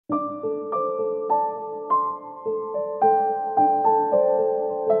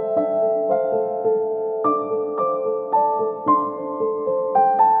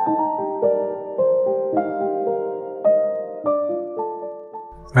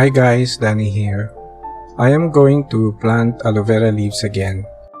Hi guys, Danny here. I am going to plant aloe vera leaves again.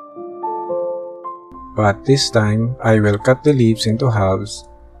 But this time, I will cut the leaves into halves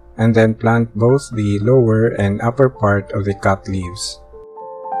and then plant both the lower and upper part of the cut leaves.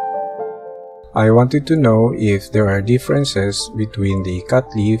 I wanted to know if there are differences between the cut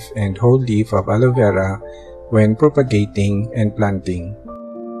leaf and whole leaf of aloe vera when propagating and planting.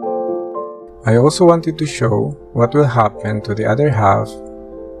 I also wanted to show what will happen to the other half,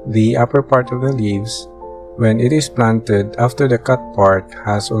 the upper part of the leaves, when it is planted after the cut part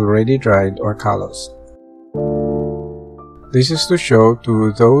has already dried or calloused. This is to show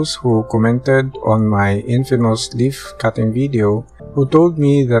to those who commented on my infamous leaf cutting video who told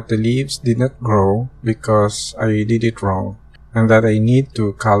me that the leaves did not grow because I did it wrong and that I need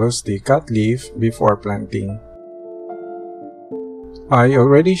to callus the cut leaf before planting. I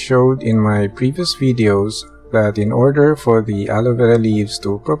already showed in my previous videos that in order for the aloe vera leaves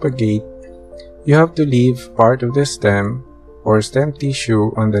to propagate, you have to leave part of the stem or stem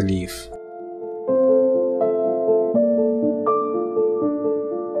tissue on the leaf.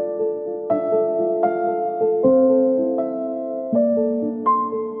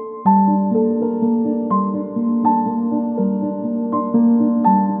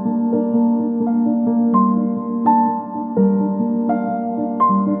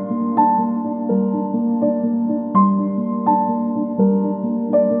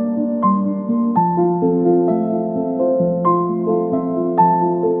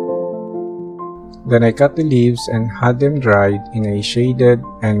 Then I cut the leaves and had them dried in a shaded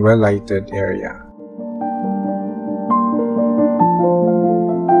and well-lighted area.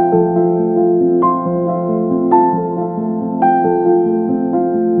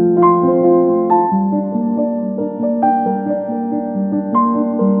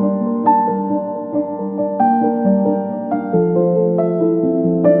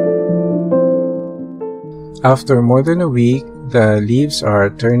 After more than a week, the leaves are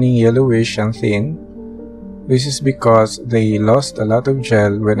turning yellowish and thin. This is because they lost a lot of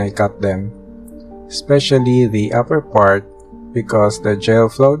gel when I cut them, especially the upper part because the gel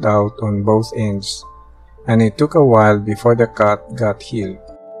flowed out on both ends, and it took a while before the cut got healed.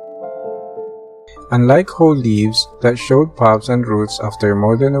 Unlike whole leaves that showed pops and roots after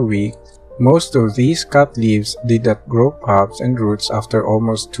more than a week, most of these cut leaves did not grow pops and roots after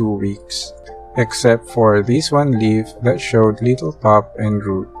almost 2 weeks, except for this one leaf that showed little pop and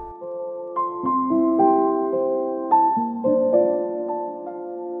root.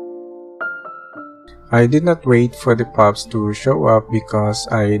 I did not wait for the pops to show up because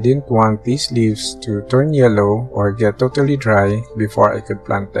I didn't want these leaves to turn yellow or get totally dry before I could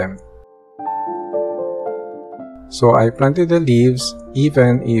plant them. So I planted the leaves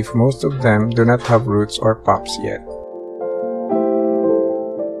even if most of them do not have roots or pops yet.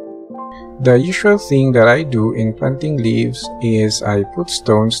 The usual thing that I do in planting leaves is I put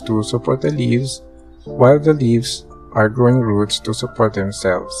stones to support the leaves while the leaves are growing roots to support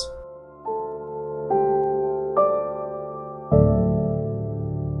themselves.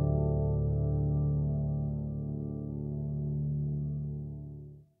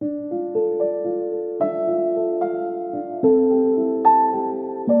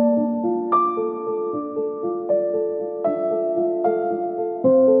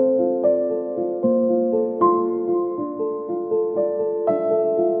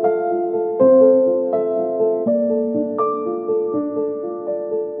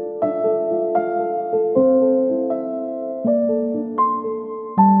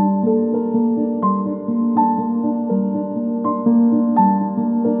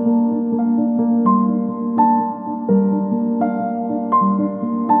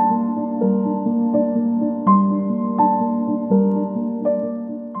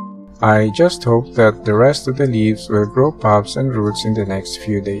 I just hope that the rest of the leaves will grow pops and roots in the next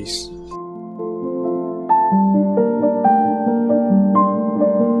few days.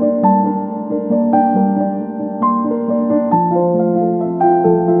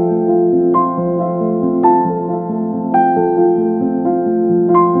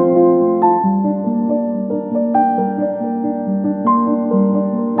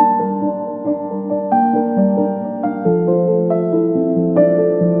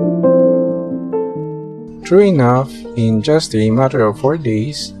 True enough, in just a matter of 4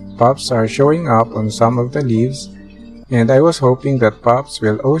 days, pops are showing up on some of the leaves, and I was hoping that pops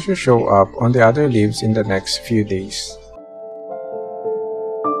will also show up on the other leaves in the next few days.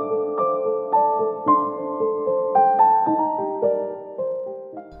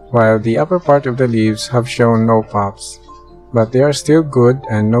 While the upper part of the leaves have shown no pops, but they are still good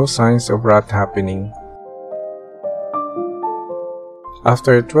and no signs of rot happening.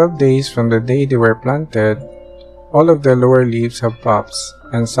 After 12 days from the day they were planted, all of the lower leaves have pops,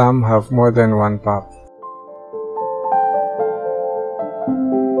 and some have more than one pop.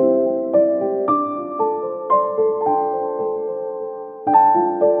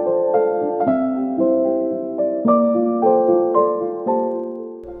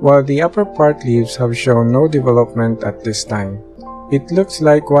 While the upper part leaves have shown no development at this time, it looks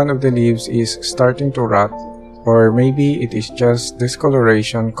like one of the leaves is starting to rot, or maybe it is just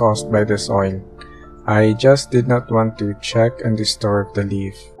discoloration caused by the soil. I just did not want to check and disturb the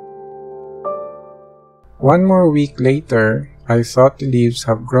leaf. One more week later, I thought the leaves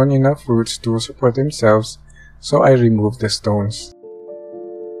have grown enough roots to support themselves, so I removed the stones.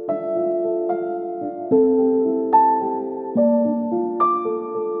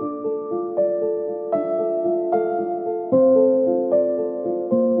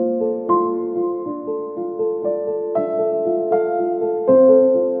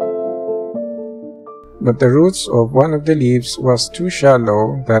 But the roots of one of the leaves was too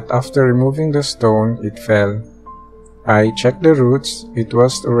shallow that after removing the stone, it fell. I checked the roots. It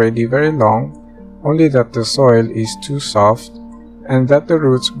was already very long, only that the soil is too soft and that the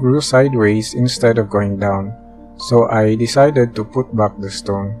roots grew sideways instead of going down, so I decided to put back the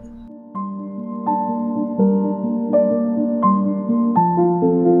stone.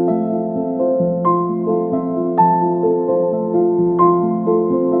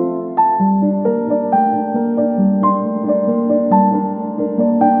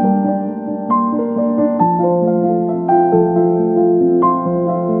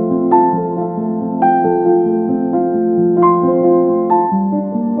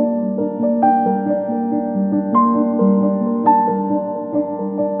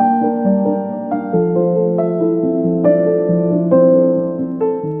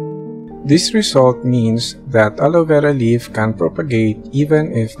 This result means that aloe vera leaf can propagate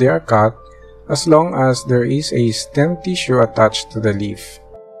even if they are cut, as long as there is a stem tissue attached to the leaf.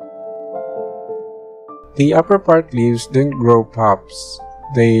 The upper part leaves didn't grow pops.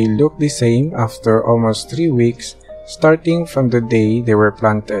 They look the same after almost 3 weeks, starting from the day they were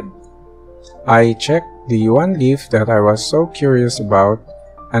planted. I checked the one leaf that I was so curious about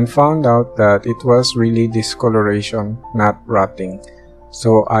and found out that it was really discoloration, not rotting.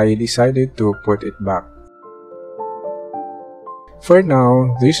 So I decided to put it back. For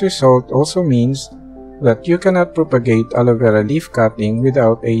now, this result also means that you cannot propagate aloe vera leaf cutting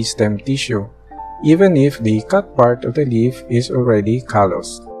without a stem tissue, even if the cut part of the leaf is already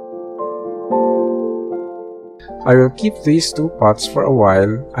calloused. I will keep these 2 pots for a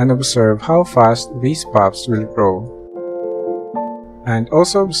while and observe how fast these pops will grow, and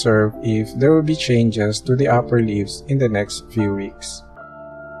also observe if there will be changes to the upper leaves in the next few weeks.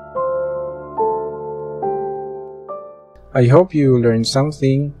 I hope you learned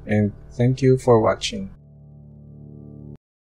something, and thank you for watching.